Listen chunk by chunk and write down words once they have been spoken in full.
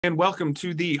And welcome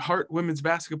to the Hart Women's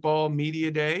Basketball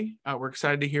Media Day. We're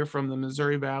excited to hear from the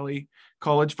Missouri Valley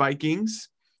College Vikings.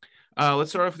 Let's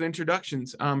start off with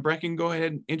introductions. Brecken, go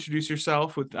ahead and introduce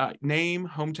yourself with name,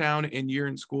 hometown, and year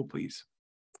in school, please.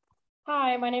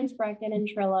 Hi, my name's Brecken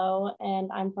Intrillo,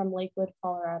 and I'm from Lakewood,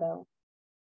 Colorado.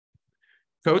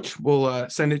 Coach, we'll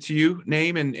send it to you.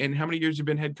 Name and how many years you've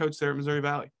been head coach there at Missouri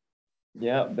Valley?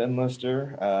 Yeah, Ben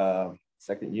Lister,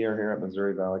 second year here at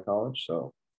Missouri Valley College.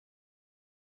 So,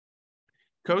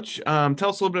 Coach, tell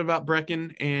us a little bit about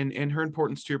Brecken and her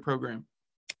importance to your program.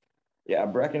 Yeah,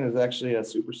 Brecken is actually a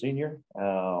super senior.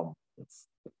 It's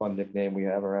a fun nickname we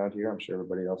have around here. I'm sure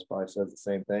everybody else probably says the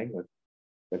same thing with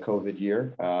the COVID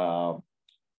year.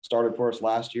 Started for us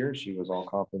last year. She was all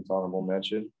conference honorable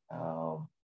mention.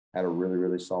 Had a really,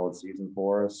 really solid season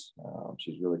for us.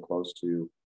 She's really close to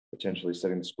potentially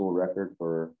setting the school record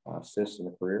for assists in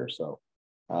a career. So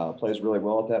plays really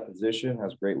well at that position,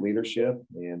 has great leadership,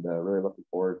 and really looking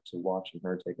forward to watching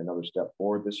her take another step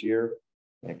forward this year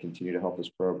and continue to help this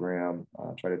program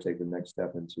try to take the next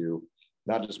step into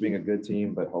not just being a good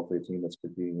team, but hopefully a team that's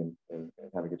competing and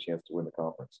having a chance to win the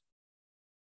conference.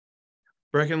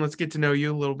 Brecken, let's get to know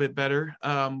you a little bit better.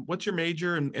 What's your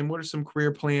major and what are some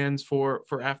career plans for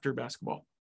after basketball?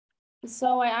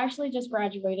 So I actually just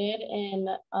graduated in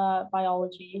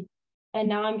biology, and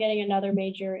now I'm getting another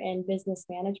major in business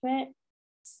management.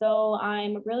 So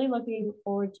I'm really looking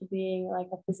forward to being like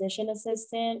a physician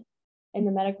assistant in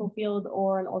the medical field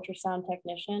or an ultrasound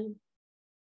technician.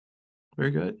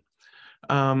 Very good.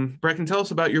 Brecken, tell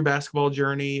us about your basketball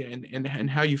journey and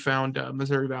how you found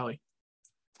Missouri Valley.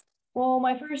 Well,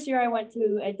 my first year I went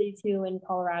to a D2 in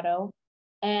Colorado,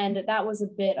 and that was a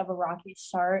bit of a rocky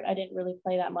start. I didn't really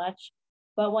play that much.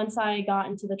 But once I got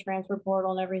into the transfer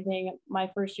portal and everything, my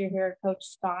first year here, Coach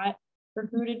Scott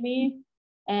recruited me.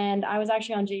 And I was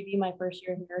actually on JV my first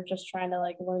year here, just trying to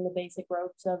like learn the basic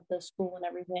ropes of the school and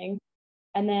everything.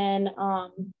 And then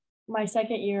my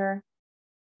second year,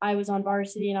 I was on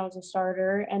varsity and I was a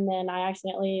starter. And then I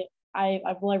accidentally, I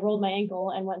rolled my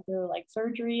ankle and went through like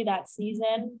surgery that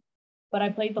season. But I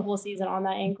played the whole season on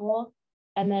that ankle.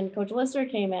 And then Coach Lister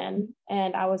came in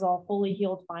and I was all fully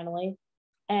healed finally.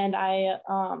 And I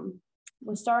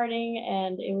was starting,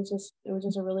 and it was just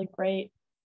a really great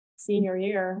senior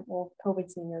year. Well, COVID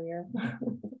senior year.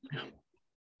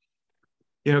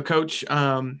 Coach,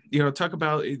 talk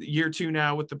about year two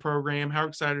now with the program. How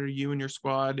excited are you and your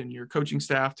squad and your coaching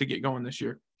staff to get going this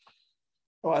year?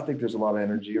 Well, I think there's a lot of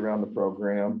energy around the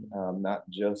program, not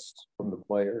just from the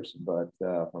players, but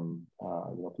from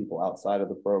people outside of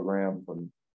the program, from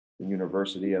the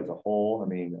university as a whole. I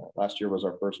mean, last year was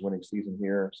our first winning season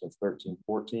here since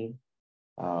 13-14.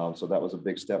 So that was a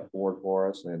big step forward for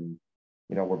us. And,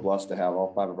 we're blessed to have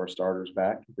all 5 of our starters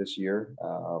back this year,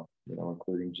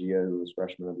 including Gia, who was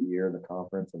freshman of the year in the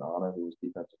conference, and Anna, who was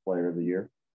defensive player of the year.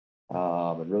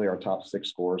 And really our top 6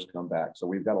 scorers come back. So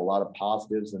we've got a lot of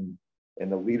positives in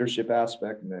the leadership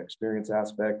aspect and the experience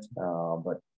aspect.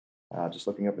 But just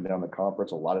looking up and down the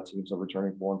conference, a lot of teams are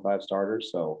returning 4 and 5 starters.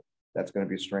 So that's going to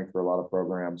be strength for a lot of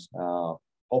programs.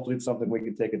 Hopefully it's something we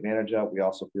can take advantage of. We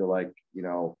also feel like,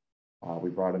 we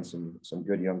brought in some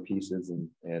good young pieces and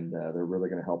they're really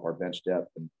going to help our bench depth.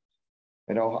 And,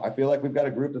 I feel like we've got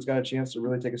a group that's got a chance to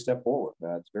really take a step forward.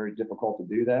 It's very difficult to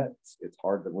do that. It's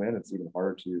hard to win. It's even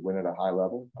harder to win at a high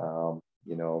level,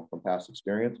 from past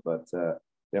experience, but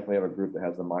definitely have a group that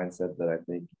has the mindset that I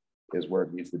think is where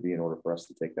it needs to be in order for us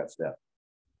to take that step.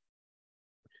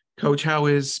 Coach, how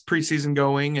is preseason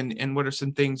going and what are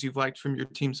some things you've liked from your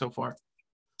team so far?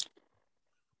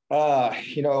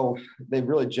 They've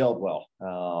really gelled well.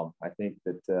 I think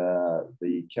that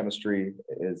the chemistry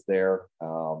is there.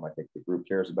 I think the group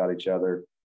cares about each other,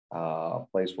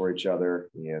 plays for each other,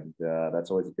 and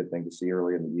that's always a good thing to see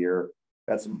early in the year.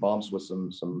 Had some bumps with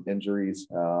some injuries,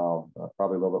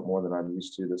 probably a little bit more than I'm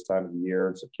used to this time of the year.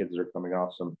 And some kids that are coming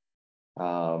off some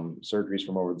surgeries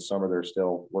from over the summer. They're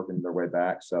still working their way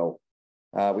back. So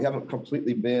we haven't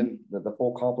completely been the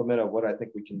full complement of what I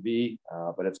think we can be,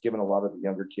 but it's given a lot of the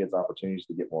younger kids opportunities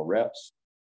to get more reps.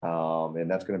 And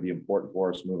that's going to be important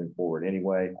for us moving forward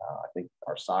anyway. I think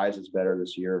our size is better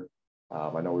this year.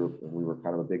 I know we were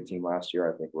kind of a big team last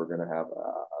year. I think we're going to have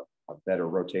a better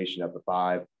rotation at the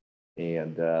 5.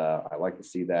 And I like to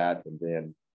see that. And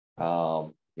then,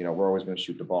 we're always going to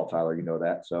shoot the ball, Tyler, you know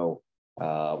that. So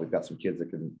we've got some kids that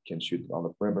can shoot on the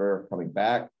perimeter coming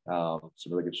back, some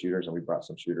really good shooters, and we brought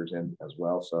some shooters in as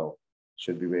well. So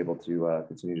should be able to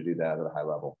continue to do that at a high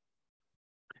level.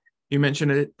 You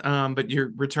mentioned it, but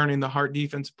you're returning the Hart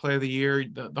Defensive Player of the Year,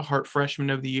 the Hart Freshman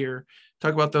of the Year.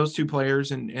 talk about those two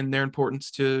players and their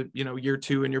importance to, year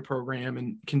two in your program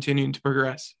and continuing to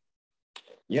progress.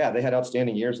 Yeah, they had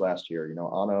outstanding years last year.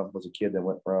 Anna was a kid that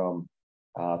went from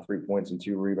 3 points and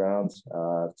 2 rebounds,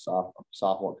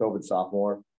 sophomore, COVID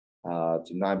sophomore, to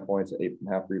 9 points,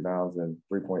 8.5 rebounds, and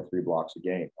 3.3 blocks a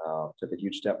game. Took a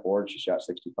huge step forward. She shot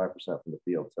 65% from the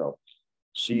field. So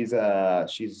she's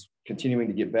continuing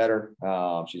to get better.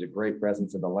 She's a great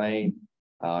presence in the lane.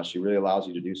 She really allows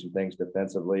you to do some things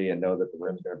defensively and know that the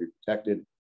rim's going to be protected.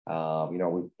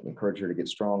 We encourage her to get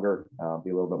stronger, be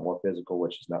a little bit more physical,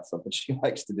 which is not something she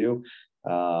likes to do.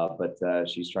 But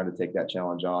she's trying to take that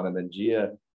challenge on. And then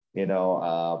Gia,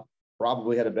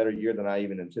 probably had a better year than I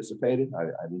even anticipated.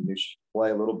 I knew she'd play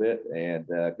a little bit and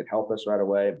could help us right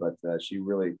away, but she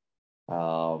really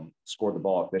scored the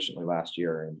ball efficiently last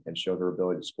year and showed her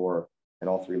ability to score at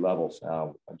all 3 levels.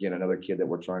 Again, another kid that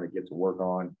we're trying to get to work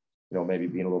on, maybe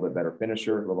being a little bit better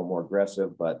finisher, a little more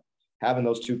aggressive, but having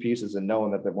those 2 pieces and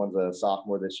knowing that one's a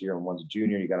sophomore this year and one's a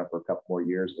junior, you got them for a couple more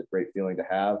years, is a great feeling to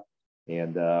have.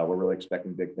 And we're really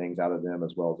expecting big things out of them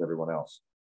as well as everyone else.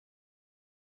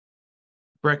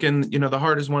 Brecken, the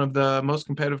Heart is one of the most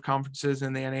competitive conferences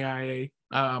in the NAIA.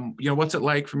 What's it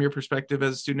like from your perspective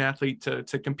as a student athlete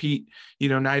to compete,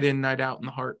 night in, night out in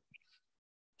the Heart?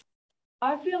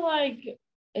 I feel like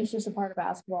it's just a part of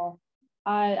basketball.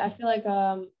 I feel like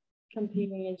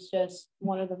competing is just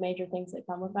one of the major things that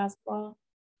come with basketball.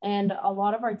 And a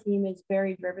lot of our team is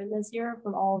very driven this year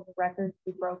from all of the records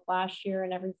we broke last year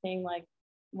and everything. Like,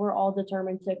 we're all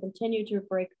determined to continue to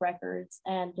break records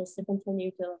and just to continue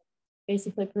to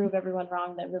basically prove everyone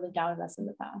wrong that really doubted us in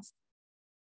the past.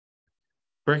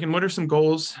 Brecken, what are some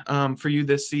goals for you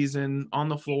this season on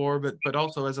the floor, but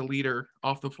also as a leader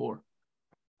off the floor?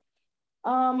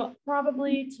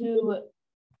 Probably to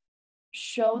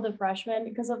show the freshmen,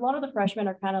 because a lot of the freshmen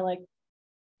are kind of like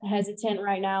hesitant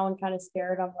right now and kind of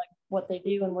scared of like what they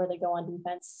do and where they go on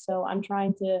defense. So I'm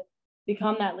trying to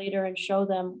become that leader and show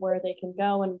them where they can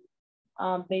go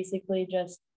and basically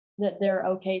just that they're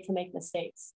okay to make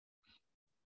mistakes.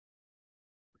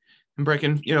 And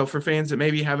Brecken, for fans that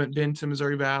maybe haven't been to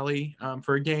Missouri Valley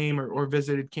for a game or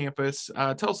visited campus,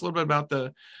 tell us a little bit about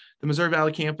the Missouri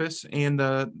Valley campus and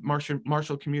the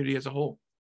Marshall community as a whole.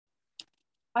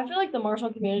 I feel like the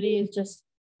Marshall community is just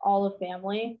all a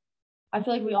family. I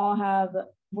feel like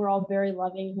we're all very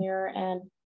loving here, and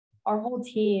our whole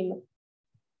team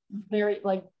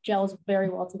gels very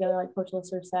well together, like Coach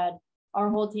Lister said. Our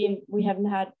whole team, we haven't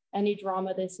had any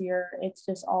drama this year. It's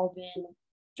just all been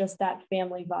just that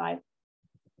family vibe.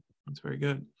 That's very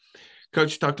good.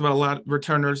 Coach talked about a lot of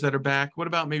returners that are back. What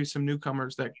about maybe some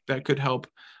newcomers that could help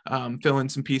fill in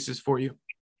some pieces for you?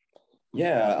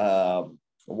 Yeah,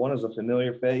 one is a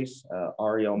familiar face,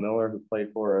 Ariel Miller, who played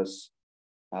for us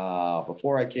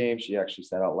before I came. She actually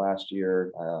sat out last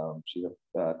year. She's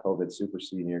a COVID super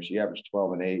senior. She averaged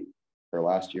 12 and 8 her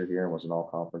last year here and was an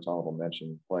all-conference honorable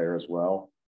mention player as well.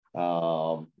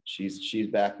 She's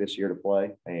back this year to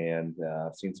play, and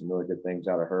I've seen some really good things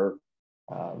out of her.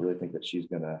 Really think that she's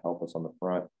going to help us on the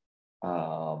front,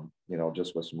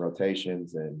 just with some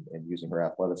rotations and using her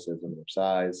athleticism and her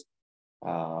size.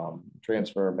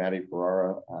 Transfer Maddie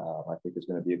Ferrara, I think is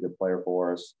going to be a good player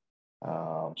for us.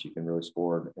 She can really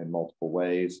score in multiple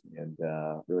ways, and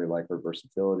really like her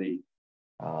versatility.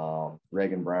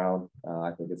 Reagan Brown,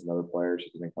 I think is another player.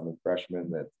 She's an incoming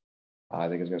freshman that I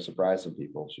think is going to surprise some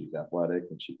people. She's athletic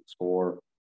and she can score,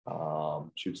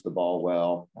 shoots the ball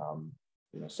well.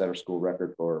 Set her school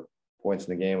record for points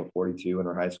in the game of 42 in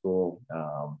her high school.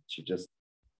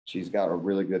 She's got a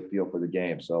really good feel for the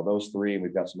game. So those 3,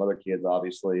 we've got some other kids,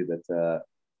 obviously, that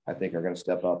I think are going to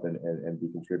step up and be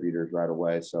contributors right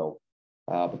away. So,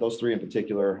 but those 3 in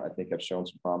particular, I think have shown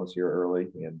some promise here early,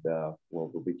 and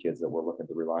will be kids that we're looking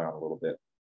to rely on a little bit.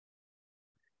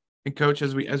 And Coach,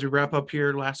 as we wrap up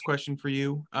here, last question for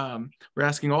you. We're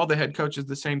asking all the head coaches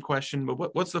the same question,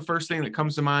 but what's the first thing that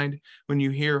comes to mind when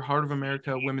you hear Heart of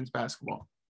America women's basketball?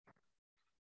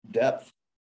 Depth.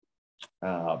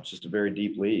 It's just a very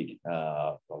deep league.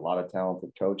 A lot of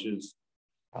talented coaches,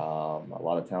 a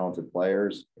lot of talented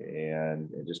players,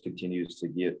 and it just continues to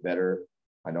get better.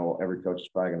 I know every coach is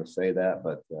probably going to say that,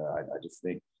 but I just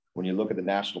think when you look at the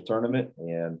national tournament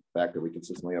and the fact that we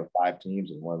consistently have 5 teams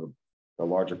in one of the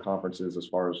larger conferences as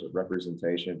far as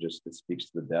representation, it speaks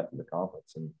to the depth of the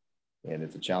conference, and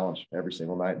it's a challenge every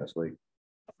single night in this league.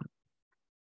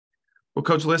 Well,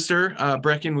 Coach Lister,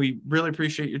 Brecken, we really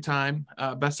appreciate your time.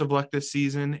 Best of luck this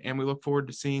season, and we look forward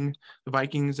to seeing the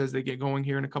Vikings as they get going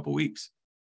here in a couple weeks.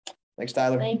 Thanks,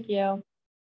 Tyler. Thank you.